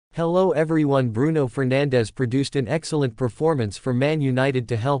Hello everyone. Bruno Fernandes produced an excellent performance for Man United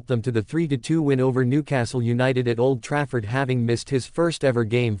to help them to the 3-2 win over Newcastle United at Old Trafford, having missed his first ever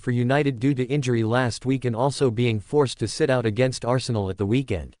game for United due to injury last week and also being forced to sit out against Arsenal at the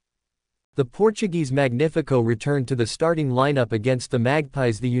weekend. The Portuguese Magnifico returned to the starting lineup against the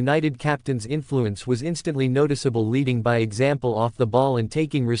Magpies. The United captain's influence was instantly noticeable, leading by example off the ball and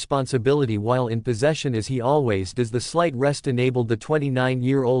taking responsibility while in possession as he always does. The slight rest enabled the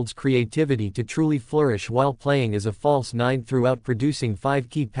 29-year-old's creativity to truly flourish while playing as a false nine throughout, producing 5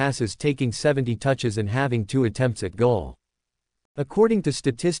 key passes, taking 70 touches and having 2 attempts at goal. According to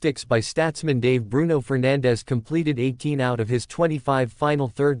statistics by Statsman Dave, Bruno Fernandes completed 18 out of his 25 final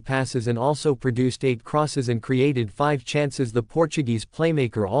third passes and also produced 8 crosses and created 5 chances. The Portuguese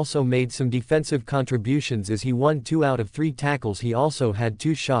playmaker also made some defensive contributions as he won 2 out of 3 tackles. He also had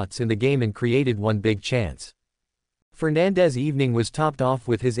 2 shots in the game and created 1 big chance. Fernandes' evening was topped off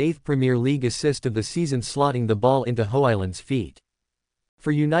with his 8th Premier League assist of the season, slotting the ball into Højlund's feet.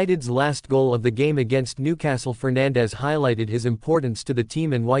 For United's last goal of the game against Newcastle, Fernandes highlighted his importance to the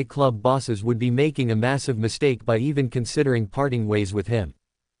team and why club bosses would be making a massive mistake by even considering parting ways with him.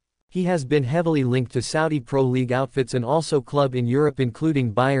 He has been heavily linked to Saudi Pro League outfits and also club in Europe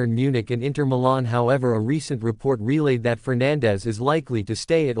including Bayern Munich and Inter Milan. However, a recent report relayed that Fernandes is likely to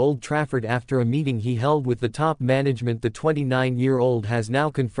stay at Old Trafford after a meeting he held with the top management. The 29-year-old has now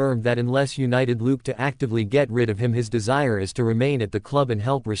confirmed that unless United look to actively get rid of him, his desire is to remain at the club and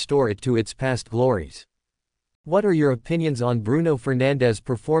help restore it to its past glories. What are your opinions on Bruno Fernandes'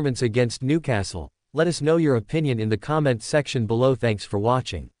 performance against Newcastle? Let us know your opinion in the comment section below. Thanks for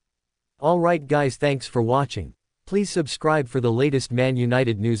watching. Alright guys, thanks for watching. Please subscribe for the latest Man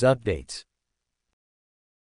United news updates.